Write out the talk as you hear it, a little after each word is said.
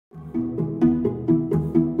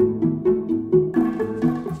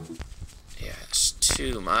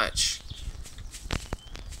much.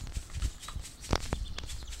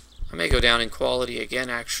 I may go down in quality again,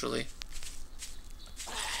 actually.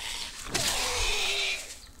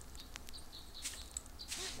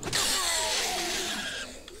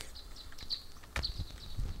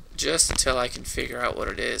 Just until I can figure out what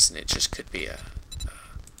it is, and it just could be a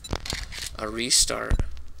restart.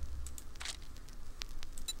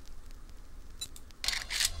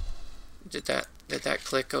 Did that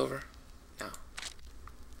click over? No.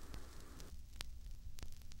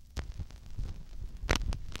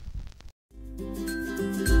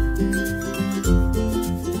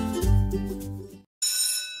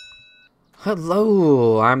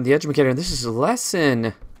 Hello, I'm the Educator, and this is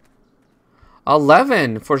lesson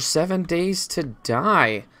 11 for 7 days to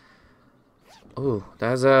die. Ooh,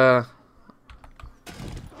 that's a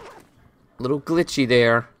little glitchy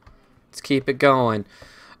there. Let's keep it going.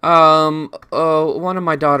 One of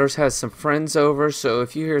my daughters has some friends over, so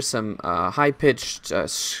if you hear some high-pitched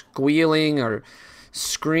squealing or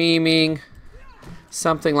screaming,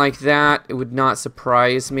 something like that, it would not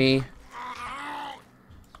surprise me.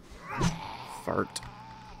 Fart.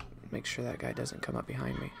 Make sure that guy doesn't come up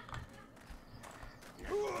behind me.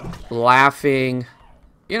 Laughing,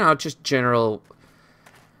 you know, just general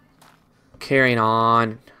carrying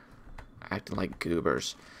on, acting like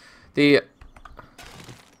goobers. Did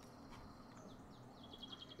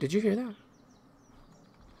you hear that?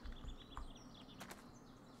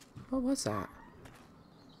 What was that?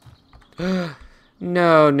 No,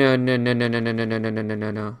 no, no, no, no, no, no, no, no, no, no,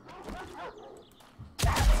 no, no.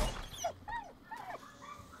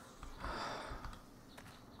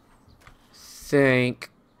 Thank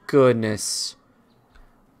goodness.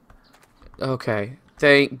 Okay.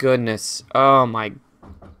 Thank goodness. Oh my.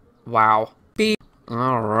 Wow.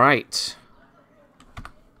 Alright.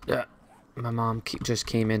 Yeah. My mom just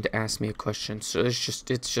came in to ask me a question, so it's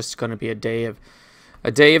just gonna be a day of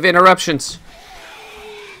interruptions.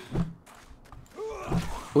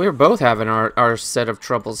 We're both having our set of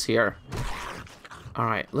troubles here.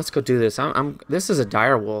 Alright, let's go do this. This is a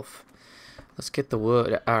dire wolf. Let's get the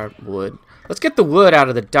wood. Let's get the wood out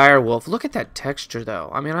of the dire wolf. Look at that texture, though.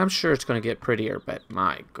 I mean, I'm sure it's going to get prettier, but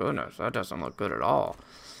my goodness, that doesn't look good at all.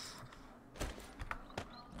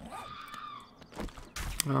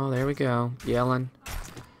 Oh, there we go. Yelling.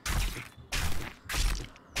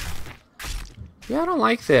 Yeah, I don't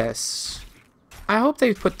like this. I hope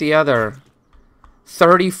they put the other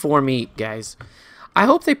 34 meat, guys. I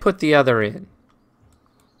hope they put the other in.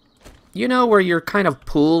 You know, where you're kind of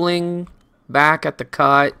pooling back at the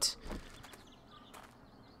cut.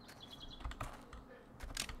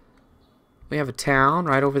 We have a town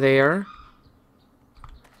right over there.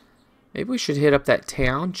 Maybe we should hit up that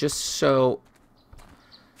town just so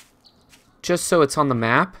it's on the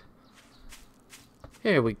map.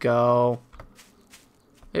 Here we go.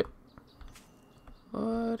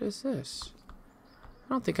 What is this? I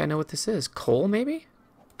don't think I know what this is. Coal, maybe?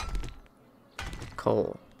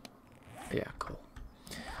 Coal. Yeah, coal.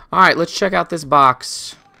 Alright, let's check out this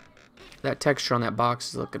box. That texture on that box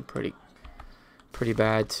is looking pretty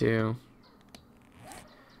bad, too.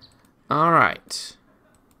 Alright.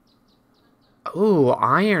 Ooh,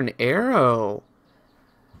 iron arrow.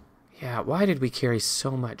 Yeah, why did we carry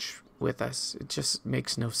so much with us? It just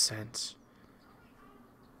makes no sense.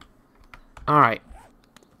 Alright.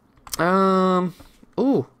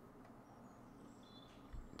 Ooh.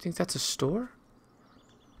 Think that's a store?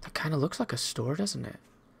 That kind of looks like a store, doesn't it?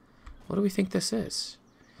 What do we think this is?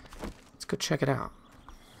 Let's go check it out.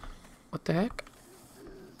 What the heck?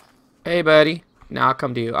 Hey, buddy. No, I'll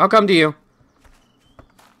come to you. I'll come to you.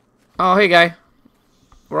 Oh, hey, guy.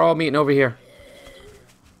 We're all meeting over here.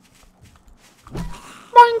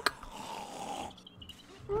 Boink.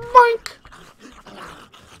 Boink.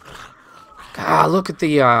 Ah, look at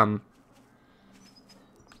the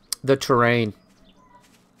terrain.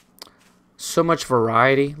 So much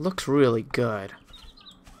variety. Looks really good.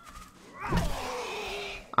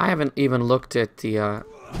 I haven't even looked at the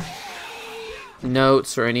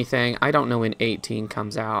notes or anything. I don't know when 18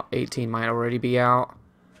 comes out. 18 might already be out.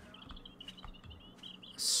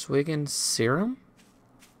 Swiggin serum?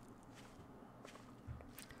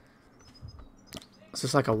 Is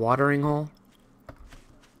this like a watering hole?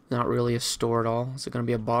 Not really a store at all. Is it going to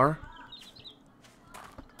be a bar?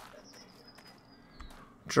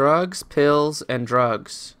 Drugs, pills, and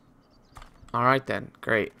drugs. Alright then.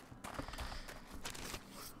 Great.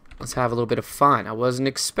 Let's have a little bit of fun. I wasn't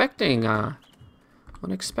expecting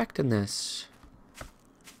this.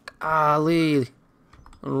 Golly.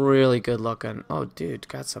 Really good looking. Oh, dude.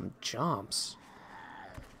 Got some jumps.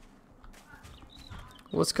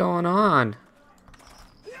 What's going on?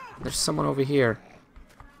 There's someone over here.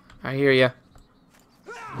 I hear ya.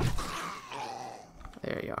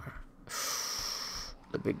 There you are.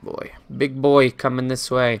 The big boy. Big boy coming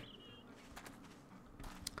this way.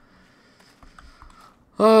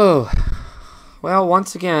 Oh. Well,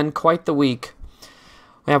 once again, quite the week.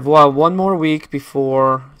 We have one more week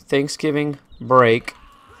before Thanksgiving break.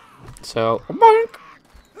 So,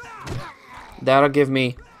 that'll give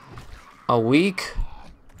me a week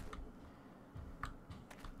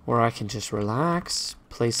where I can just relax,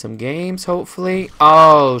 play some games, hopefully.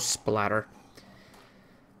 Oh, splatter.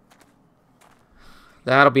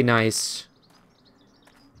 That'll be nice.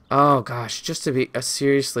 Oh, gosh, just to be,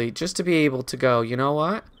 seriously, just to be able to go, you know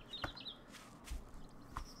what?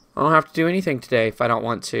 I don't have to do anything today if I don't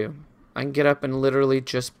want to. I can get up and literally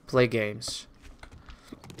just play games.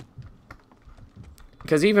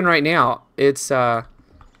 Because even right now, it's, and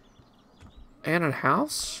a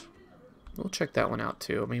house? We'll check that one out,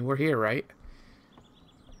 too. I mean, we're here, right?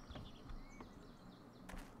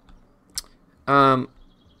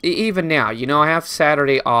 Even now, you know, I have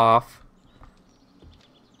Saturday off.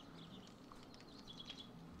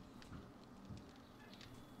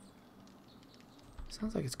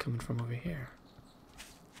 Sounds like it's coming from over here.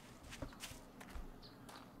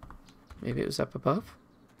 Maybe it was up above?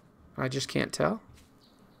 I just can't tell.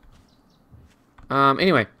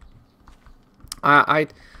 Anyway. I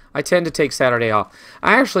tend to take Saturday off.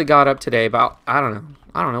 I actually got up today about, I don't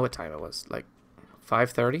know what time it was. Like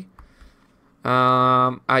 5:30.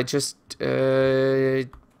 I just, you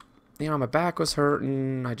know, my back was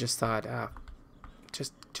hurting. I just thought,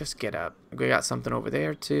 just get up. We got something over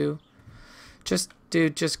there too.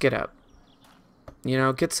 Dude, just get up. You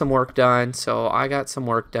know, get some work done. So I got some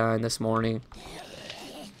work done this morning.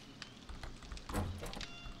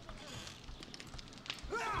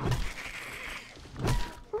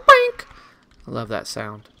 Boink! I love that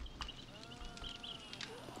sound.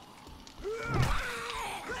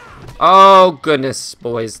 Oh, goodness,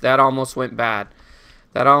 boys. That almost went bad.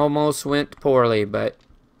 That almost went poorly, but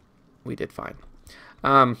we did fine.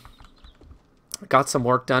 Got some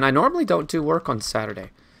work done. I normally don't do work on Saturday.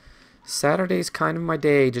 Saturday's kind of my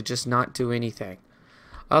day to just not do anything.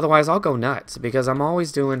 Otherwise, I'll go nuts because I'm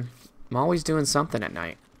always doing something at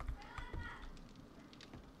night.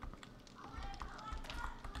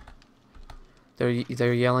 They're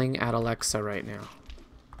yelling at Alexa right now.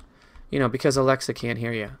 You know, because Alexa can't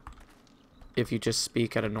hear you if you just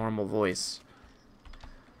speak at a normal voice.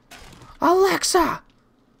 Alexa,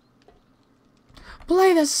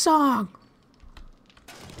 play this song.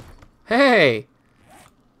 Hey!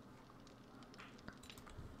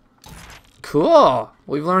 Cool!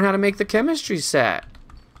 We've learned how to make the chemistry set.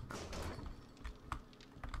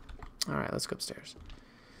 Alright, let's go upstairs.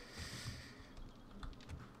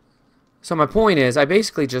 So my point is, I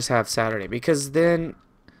basically just have Saturday, because then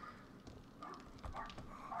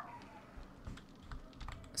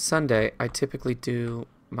Sunday, I typically do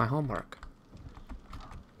my homework.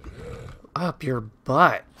 Up your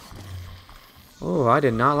butt. Oh, I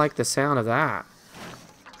did not like the sound of that.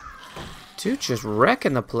 Dude, just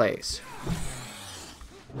wrecking the place.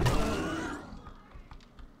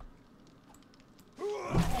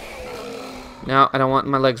 No, I don't want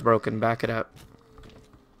my legs broken. Back it up.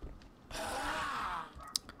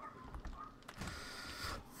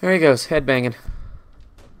 There he goes, headbanging.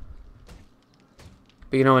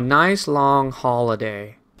 But you know, a nice long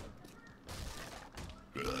holiday.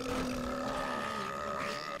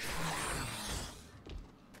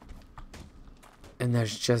 And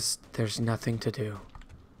there's nothing to do.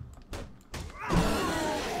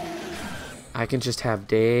 I can just have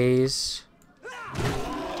days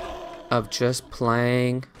of just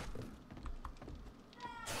playing.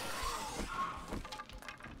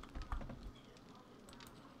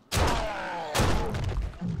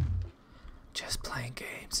 Just playing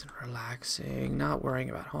games and relaxing, not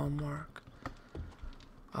worrying about homework.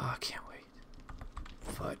 Oh, I can't wait.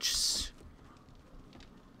 Fudge.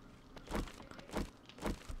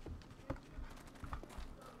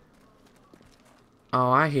 Oh,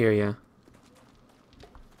 I hear ya.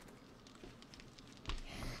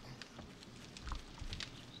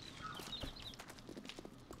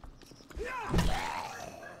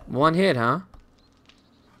 One hit, huh?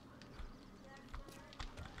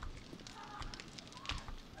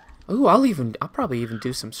 Ooh, I'll probably even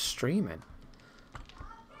do some streaming.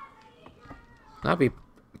 That'd be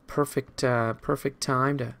perfect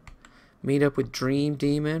time to meet up with Dream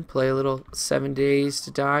Demon, play a little 7 Days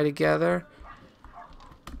to Die together.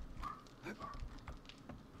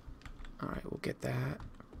 Alright, we'll get that.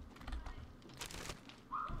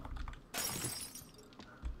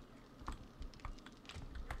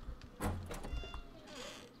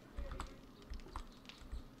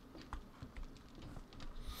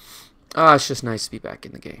 Ah, it's just nice to be back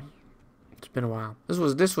in the game. It's been a while.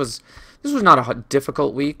 This was not a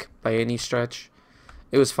difficult week by any stretch.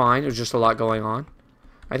 It was fine. There was just a lot going on.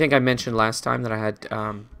 I think I mentioned last time that I had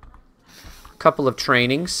a couple of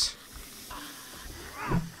trainings.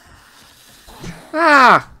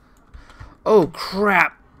 Ah! Oh,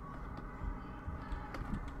 crap.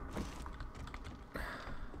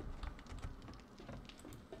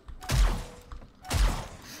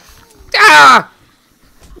 Ah!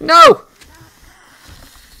 No!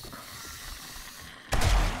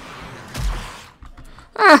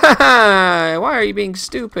 Ah! Why are you being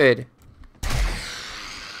stupid?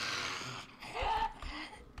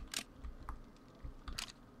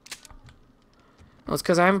 Well, it's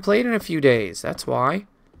because I haven't played in a few days. That's why.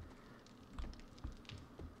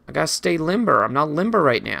 I gotta stay limber. I'm not limber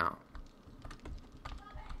right now.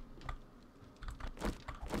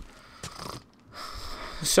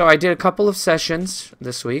 So I did a couple of sessions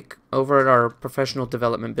this week over at our professional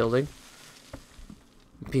development building.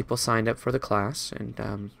 People signed up for the class,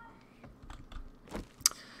 and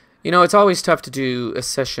you know, it's always tough to do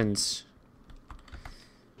sessions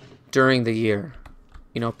during the year.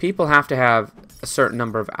 You know, people have to have a certain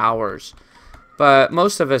number of hours, but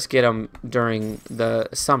most of us get them during the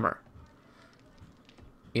summer.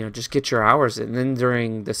 You know, just get your hours, and then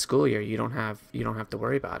during the school year, you don't have to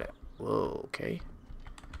worry about it. Whoa, okay.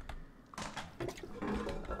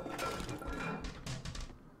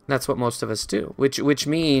 That's what most of us do, which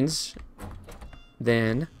means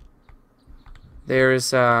then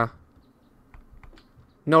there's no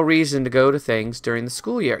reason to go to things during the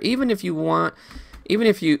school year. Even if you want, even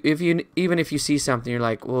if you see something, you're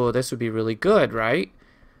like, whoa, this would be really good, right?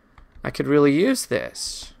 I could really use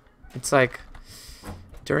this. It's like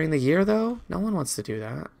during the year though, no one wants to do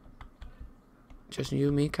that. Just you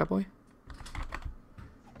and me, cowboy.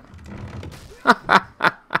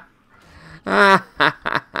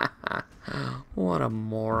 What a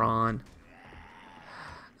moron.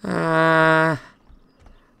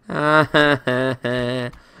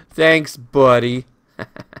 Thanks, buddy.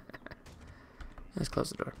 Let's close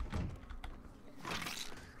the door.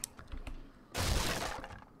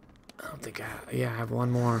 I don't think yeah, I have one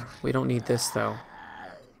more. We don't need this, though.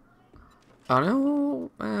 Oh, no.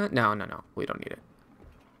 No. We don't need it.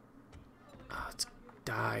 Oh, it's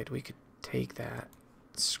died. We could take that.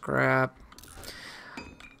 Scrap.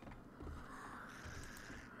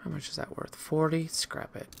 How much is that worth? 40?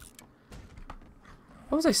 Scrap it.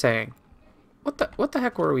 What was I saying? What the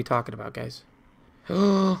heck were we talking about, guys?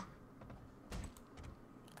 Oh,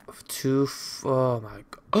 oh my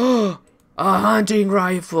god. Oh, a hunting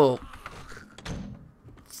rifle.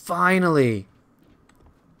 Finally.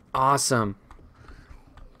 Awesome.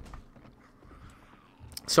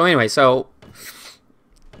 So anyway,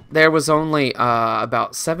 there was only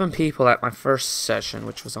about 7 people at my first session,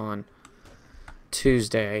 which was on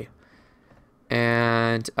Tuesday,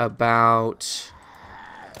 and about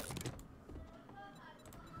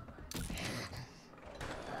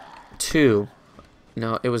two.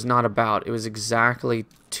 No, it was not about. It was exactly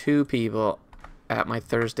 2 people at my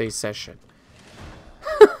Thursday session.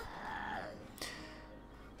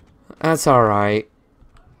 That's all right.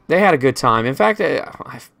 They had a good time. In fact,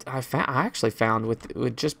 I actually found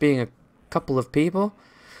with just being a couple of people,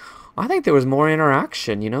 I think there was more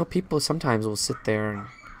interaction. You know, people sometimes will sit there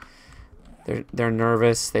and they're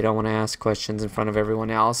nervous. They don't want to ask questions in front of everyone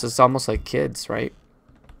else. It's almost like kids, right?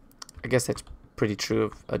 I guess that's pretty true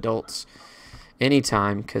of adults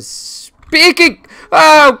anytime. Because speaking,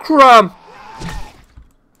 oh crumb,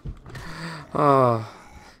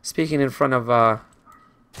 speaking in front of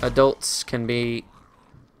adults can be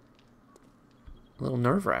a little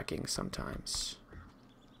nerve-wracking sometimes.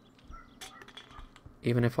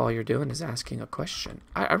 Even if all you're doing is asking a question.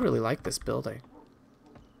 I really like this building.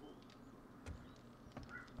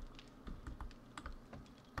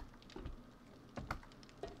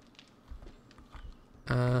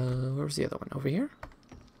 Where was the other one? Over here?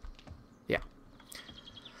 Yeah.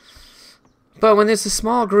 But when it's a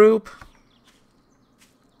small group,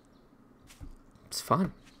 it's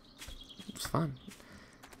fun. It's fun.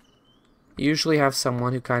 You usually have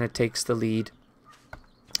someone who kind of takes the lead.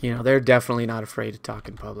 You know, they're definitely not afraid to talk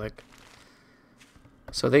in public.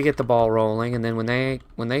 So they get the ball rolling, and then when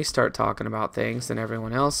they start talking about things, then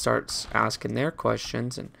everyone else starts asking their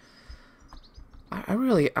questions, and I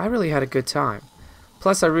really had a good time.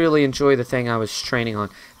 Plus, I really enjoy the thing I was training on.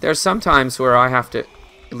 There are some times where I have to,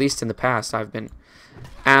 at least in the past, I've been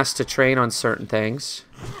asked to train on certain things.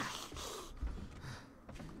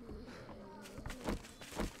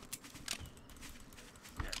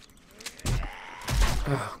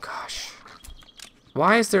 Oh gosh.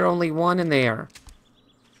 Why is there only one in there?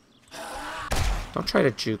 Don't try to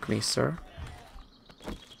juke me, sir.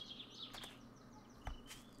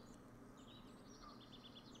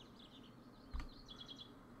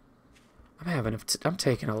 I'm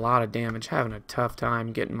taking a lot of damage, having a tough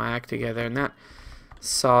time getting my act together, and that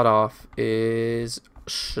sawed off is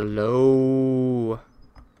slow.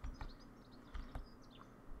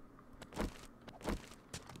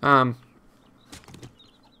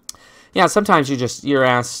 Yeah, sometimes you're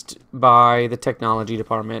asked by the technology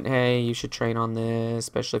department, hey, you should train on this,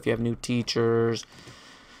 especially if you have new teachers.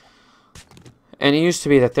 And it used to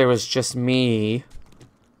be that there was just me.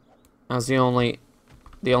 I was the only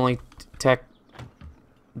tech,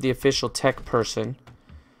 the official tech person.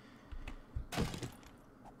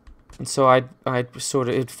 And so I'd sort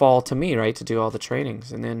of, it'd fall to me, right, to do all the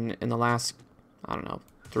trainings. And then in the last, I don't know,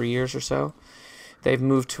 3 years or so, they've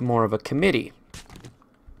moved to more of a committee,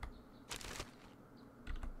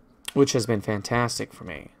 which has been fantastic for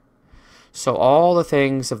me. So all the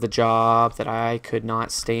things of the job that I could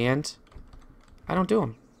not stand, I don't do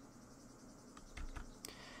them.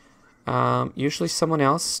 Usually someone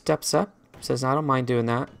else steps up, says, I don't mind doing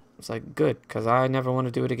that. It's like, good, because I never want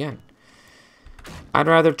to do it again. I'd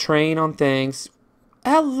rather train on things...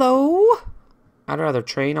 Hello? I'd rather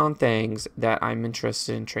train on things that I'm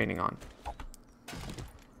interested in training on.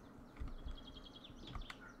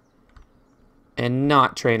 And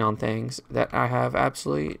not train on things that I have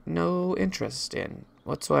absolutely no interest in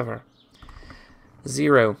whatsoever.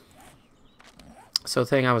 0. So the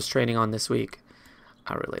thing I was training on this week,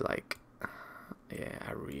 I really like. Yeah,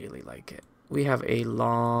 I really like it. We have a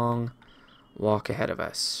long walk ahead of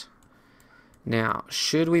us. Now,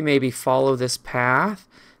 should we maybe follow this path?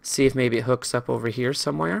 See if maybe it hooks up over here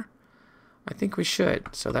somewhere? I think we should.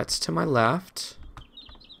 So that's to my left.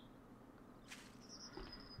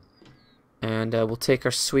 And we'll take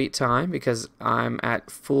our sweet time because I'm at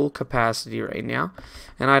full capacity right now.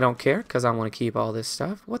 And I don't care because I want to keep all this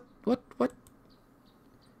stuff. What?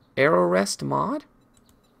 Arrow rest mod?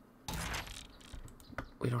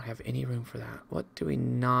 We don't have any room for that. What do we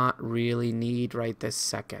not really need right this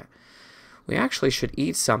second? We actually should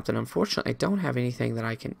eat something. Unfortunately, I don't have anything that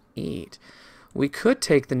I can eat. We could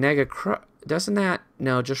take the doesn't that...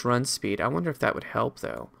 No, just run speed. I wonder if that would help,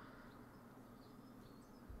 though.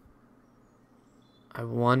 I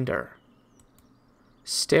wonder.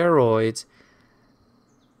 Steroids.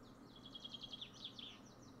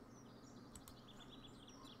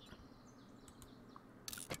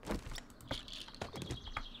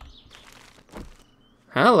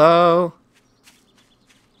 Hello.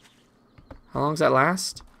 How long does that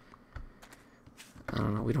last? I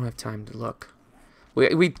don't know. We don't have time to look.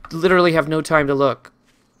 We literally have no time to look.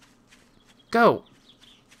 Go.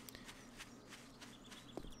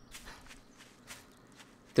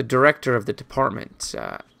 The director of the department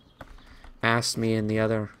asked me and the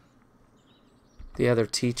other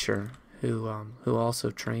teacher who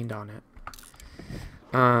also trained on it.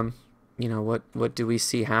 You know, what do we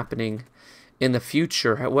see happening in the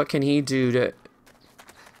future? What can he do to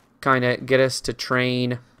kind of get us to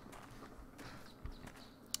train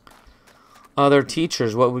other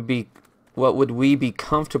teachers? What would we be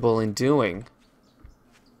comfortable in doing?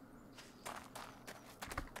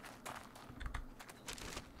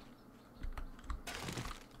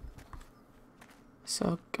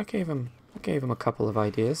 So I gave him a couple of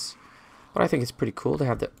ideas. But I think it's pretty cool to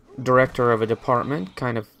have the director of a department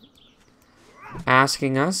kind of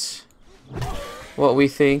asking us what we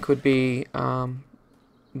think would be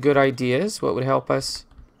good ideas, what would help us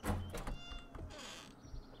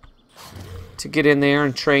to get in there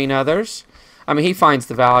and train others. I mean, he finds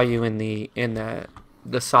the value in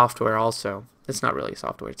the software also. It's not really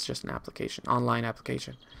software, it's just an application, online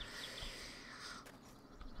application.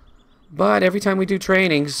 But every time we do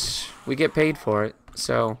trainings, we get paid for it.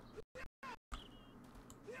 So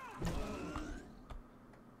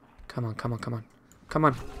come on, come on, come on. Come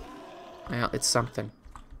on. Well, it's something.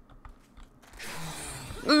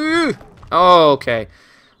 Oh, okay.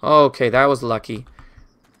 Okay, that was lucky.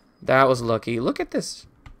 That was lucky. Look at this.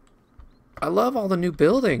 I love all the new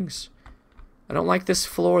buildings. I don't like this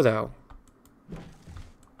floor, though.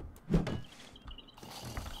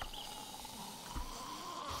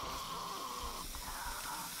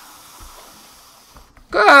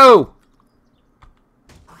 Go!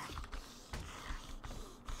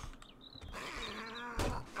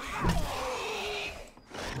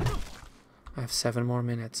 I have 7 more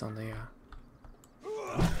minutes on the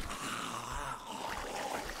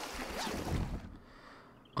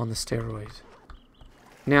steroids.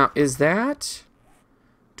 Now, is that...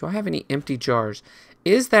 Do I have any empty jars?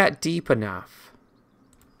 Is that deep enough?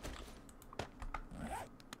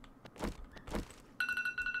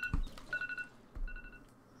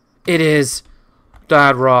 It is.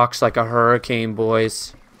 That rocks like a hurricane,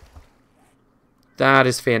 boys. That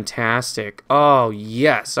is fantastic. Oh,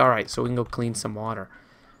 yes. All right, so we can go clean some water.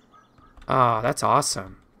 Oh, that's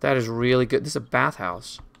awesome. That is really good. This is a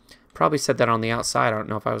bathhouse. Probably said that on the outside. I don't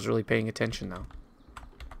know if I was really paying attention, though.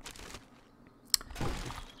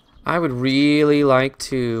 I would really like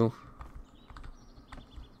to...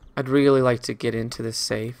 I'd really like to get into this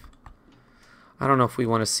safe. I don't know if we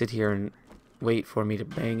want to sit here and wait for me to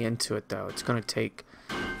bang into it, though. It's going to take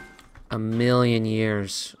a million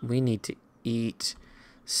years. We need to eat.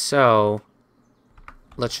 So,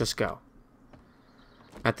 let's just go.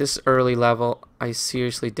 At this early level, I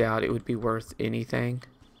seriously doubt it would be worth anything.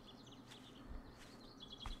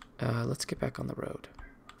 Let's get back on the road.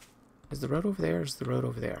 Is the road over there or is the road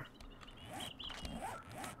over there?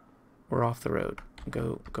 We're off the road.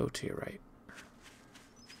 Go to your right.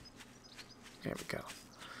 There we go.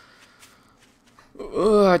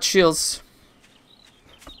 Ugh, chills.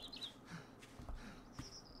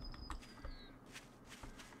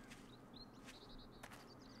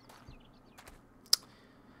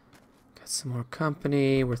 Got some more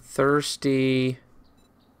company. We're thirsty.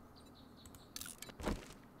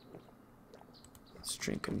 Let's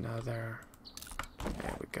drink another.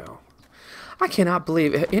 There we go. I cannot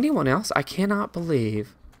believe... Anyone else? I cannot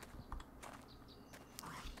believe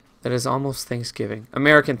that it's almost Thanksgiving.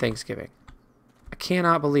 American Thanksgiving. I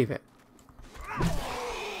cannot believe it.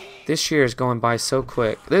 This year is going by so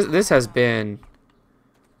quick. This has been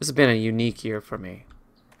a unique year for me.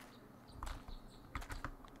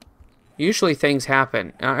 Usually things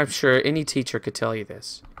happen. I'm sure any teacher could tell you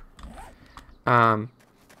this.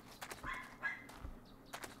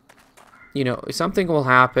 You know, something will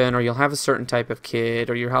happen, or you'll have a certain type of kid,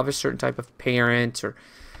 or you'll have a certain type of parent, or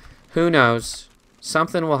who knows.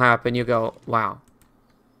 Something will happen. You go, wow.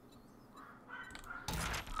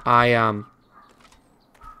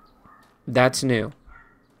 That's new.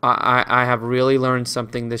 I have really learned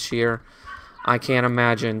something this year. I can't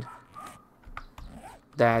imagine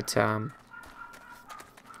that.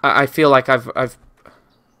 I feel like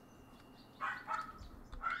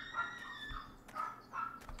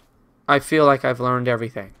I feel like I've learned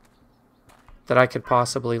everything that I could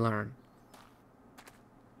possibly learn.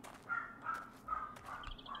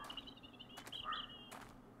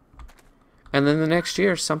 And then the next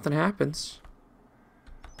year, something happens.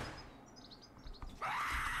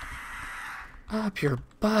 Up your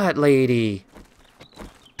butt, lady.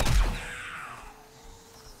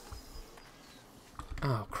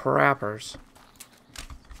 Oh, crappers.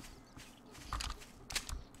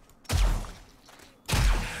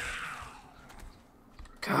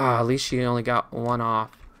 God, at least she only got one off.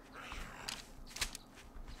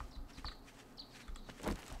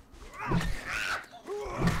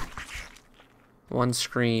 One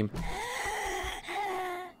scream.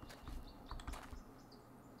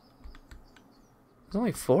 There's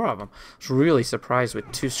only 4 of them. I was really surprised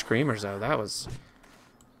with 2 screamers, though. That was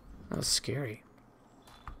scary.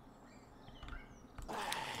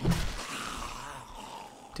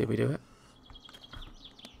 Did we do it?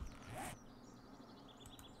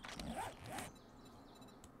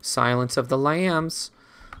 Silence of the Lambs.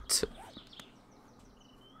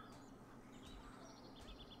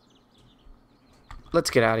 Let's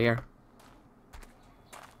get out of here.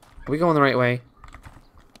 Are we going the right way?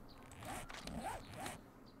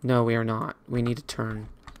 No, we are not. We need to turn.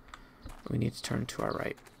 We need to turn to our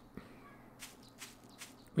right.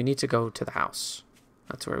 We need to go to the house.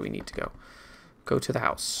 That's where we need to go. Go to the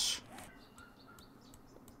house.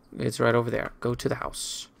 It's right over there. Go to the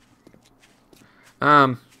house.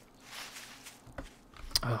 Oh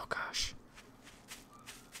gosh.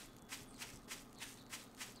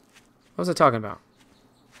 What was I talking about?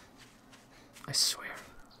 I swear.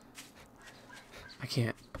 I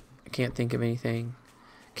can't think of anything.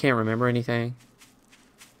 Can't remember anything.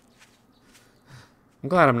 I'm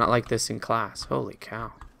glad I'm not like this in class. Holy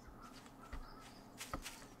cow.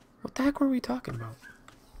 What the heck were we talking about?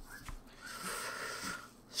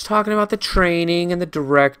 Just talking about the training and the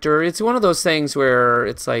director. It's one of those things where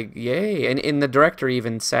it's like, yay. And the director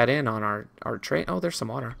even sat in on our train. Oh, there's some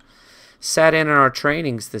water. Sat in on our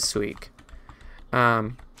trainings this week.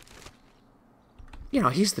 You know,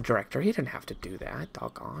 he's the director. He didn't have to do that.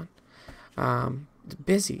 Doggone.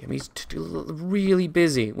 Busy. I mean, he's really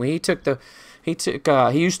busy. When he took the, he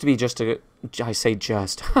used to be just a, I say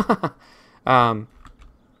just.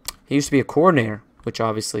 He used to be a coordinator, which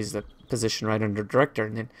obviously is the position right under director,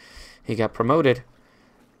 and then he got promoted.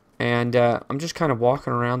 And I'm just kind of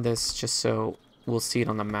walking around this just so we'll see it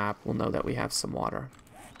on the map. We'll know that we have some water.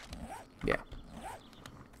 Yeah.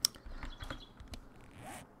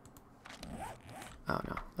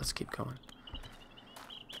 Let's keep going.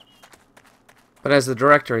 But as the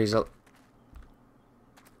director, he's a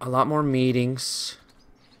lot more meetings.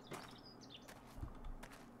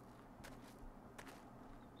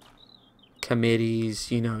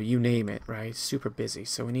 Committees, you know, you name it, right? Super busy.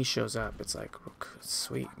 So when he shows up, it's like, oh,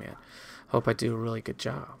 sweet, man. Hope I do a really good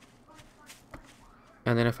job.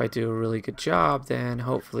 And then if I do a really good job, then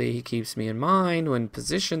hopefully he keeps me in mind when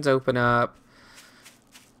positions open up.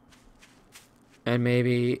 And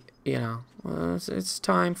maybe, you know, well, it's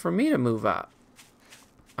time for me to move up.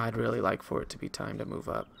 I'd really like for it to be time to move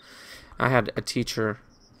up. I had a teacher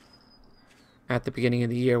at the beginning of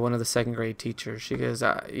the year, one of the second grade teachers. She goes,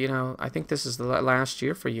 you know, I think this is the last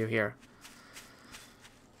year for you here.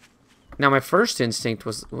 Now, my first instinct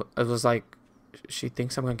was like, she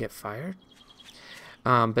thinks I'm going to get fired?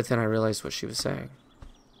 But then I realized what she was saying.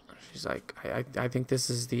 She's like, I think this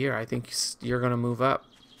is the year. I think you're going to move up.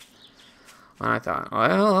 And I thought,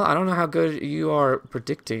 well, I don't know how good you are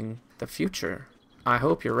predicting the future. I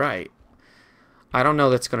hope you're right. I don't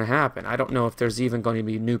know that's going to happen. I don't know if there's even going to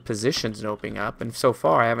be new positions opening up. And so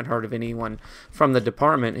far, I haven't heard of anyone from the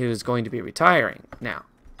department who is going to be retiring. Now,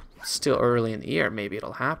 still early in the year. Maybe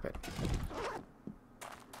it'll happen.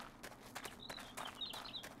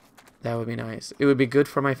 That would be nice. It would be good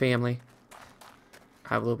for my family.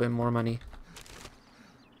 Have a little bit more money.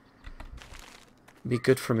 Be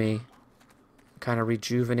good for me. Kind of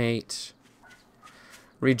rejuvenate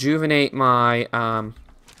my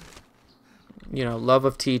you know, love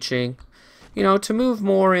of teaching, you know, to move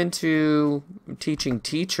more into teaching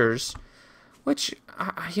teachers, which,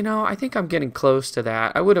 you know, I think I'm getting close to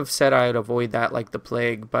that. I would have said I'd avoid that like the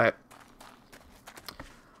plague, but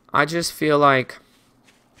I just feel like,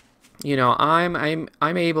 you know, I'm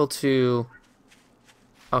able to.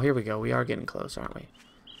 Oh, here we go. We are getting close, aren't we?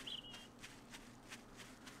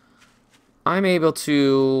 I'm able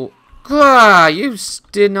to. You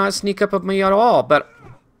did not sneak up on me at all, but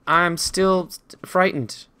I'm still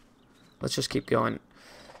frightened. Let's just keep going.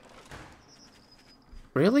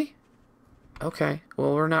 Really? Okay.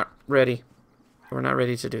 Well, we're not ready. We're not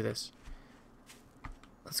ready to do this.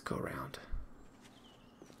 Let's go around.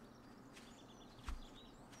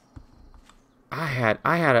 I had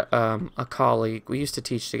a colleague. We used to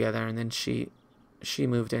teach together, and then she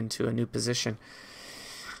moved into a new position.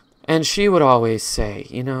 And she would always say,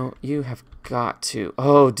 you know, you have got to.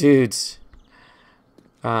 Oh, dudes.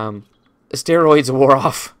 Steroids wore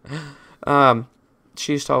off.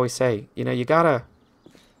 She used to always say, you know, you gotta.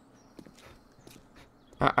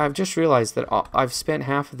 I've just realized that I've spent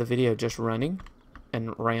half of the video just running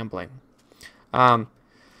and rambling.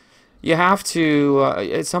 You have to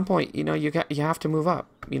at some point, you know, you have to move up.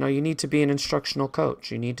 You know, you need to be an instructional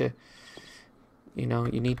coach. You need to, you know,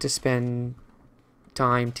 you need to spend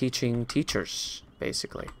time teaching teachers,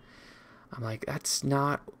 basically. I'm like, that's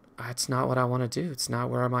not what I want to do. It's not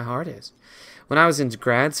where my heart is. When I was in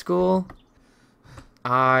grad school,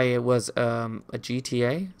 I was a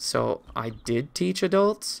GTA, so I did teach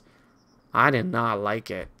adults. I did not like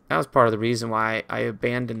it. That was part of the reason why I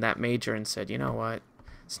abandoned that major and said, you know what,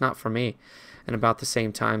 it's not for me. And about the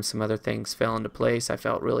same time, some other things fell into place. I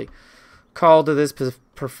felt really called to this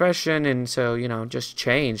profession, and so, you know, just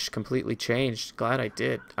changed, completely changed. Glad I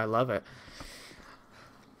did. I love it.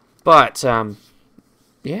 But,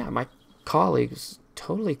 yeah, my colleague was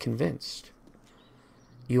totally convinced.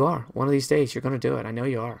 You are. One of these days, you're going to do it. I know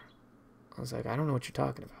you are. I was like, I don't know what you're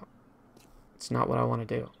talking about. It's not what I want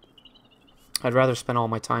to do. I'd rather spend all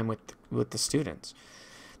my time with the students.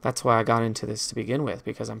 That's why I got into this to begin with,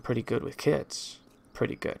 because I'm pretty good with kids.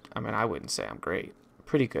 Pretty good. I mean, I wouldn't say I'm great.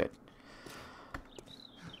 Pretty good.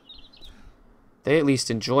 They at least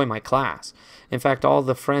enjoy my class. In fact, all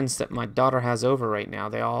the friends that my daughter has over right now,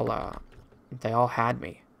 they all had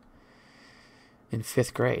me in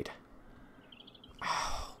 5th grade.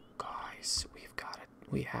 Oh, guys,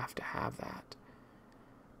 we have to have that.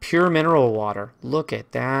 Pure mineral water. Look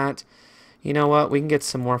at that. You know what? We can get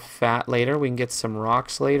some more fat later. We can get some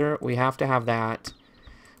rocks later. We have to have that.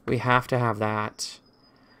 We have to have that.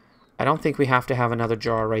 I don't think we have to have another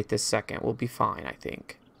jar right this second. We'll be fine, I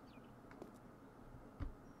think.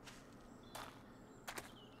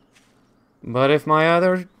 But if my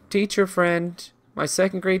other teacher friend, my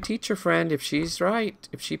 2nd grade teacher friend, if she's right,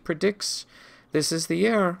 if she predicts this is the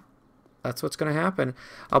year, that's what's going to happen.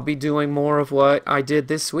 I'll be doing more of what I did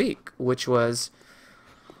this week, which was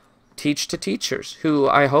teach to teachers who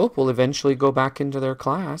I hope will eventually go back into their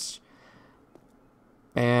class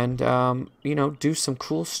and, you know, do some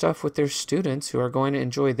cool stuff with their students who are going to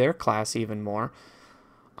enjoy their class even more.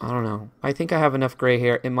 I don't know. I think I have enough gray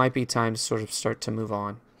hair. It might be time to sort of start to move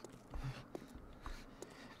on.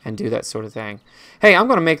 and do that sort of thing. Hey, I'm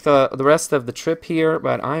going to make the rest of the trip here,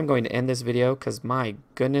 but I'm going to end this video because, my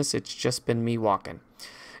goodness, it's just been me walking.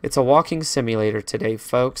 It's a walking simulator today,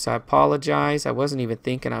 folks. I apologize. I wasn't even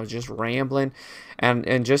thinking. I was just rambling,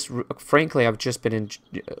 and just frankly, I've just been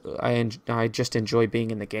I just enjoy being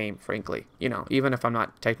in the game. Frankly, you know, even if I'm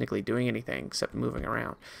not technically doing anything except moving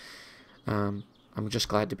around, I'm just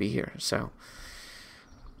glad to be here. So,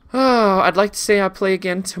 oh, I'd like to say I play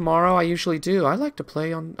again tomorrow. I usually do. I like to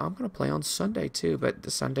play on. I'm gonna play on Sunday too, but the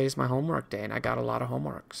Sunday is my homework day, and I got a lot of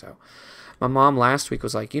homework. So. My mom last week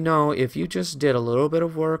was like, you know, if you just did a little bit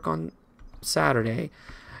of work on Saturday,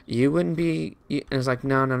 you wouldn't be... And it's like,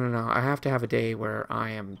 no. I have to have a day where I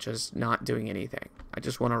am just not doing anything. I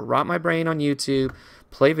just want to rot my brain on YouTube,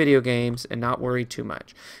 play video games, and not worry too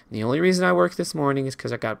much. And the only reason I worked this morning is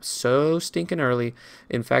because I got up so stinking early.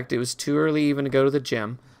 In fact, it was too early even to go to the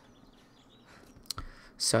gym.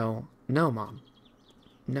 So, no, Mom.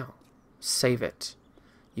 No. Save it.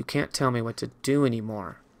 You can't tell me what to do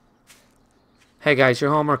anymore. Hey guys, your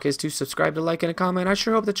homework is to subscribe, to like, and a comment. I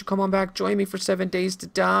sure hope that you come on back. Join me for 7 Days to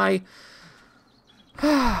Die.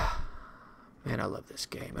 Man, I love this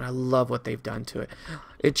game, and I love what they've done to it.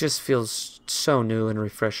 It just feels so new and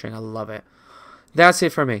refreshing. I love it. That's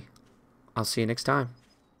it for me. I'll see you next time.